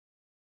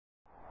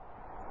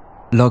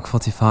Log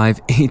 45,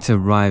 it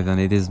arrived and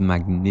it is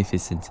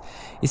magnificent.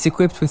 It's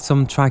equipped with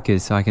some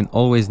trackers so I can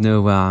always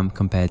know where I'm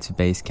compared to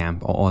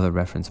Basecamp or other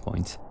reference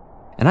points.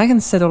 And I can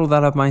set all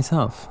that up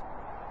myself.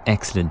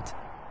 Excellent.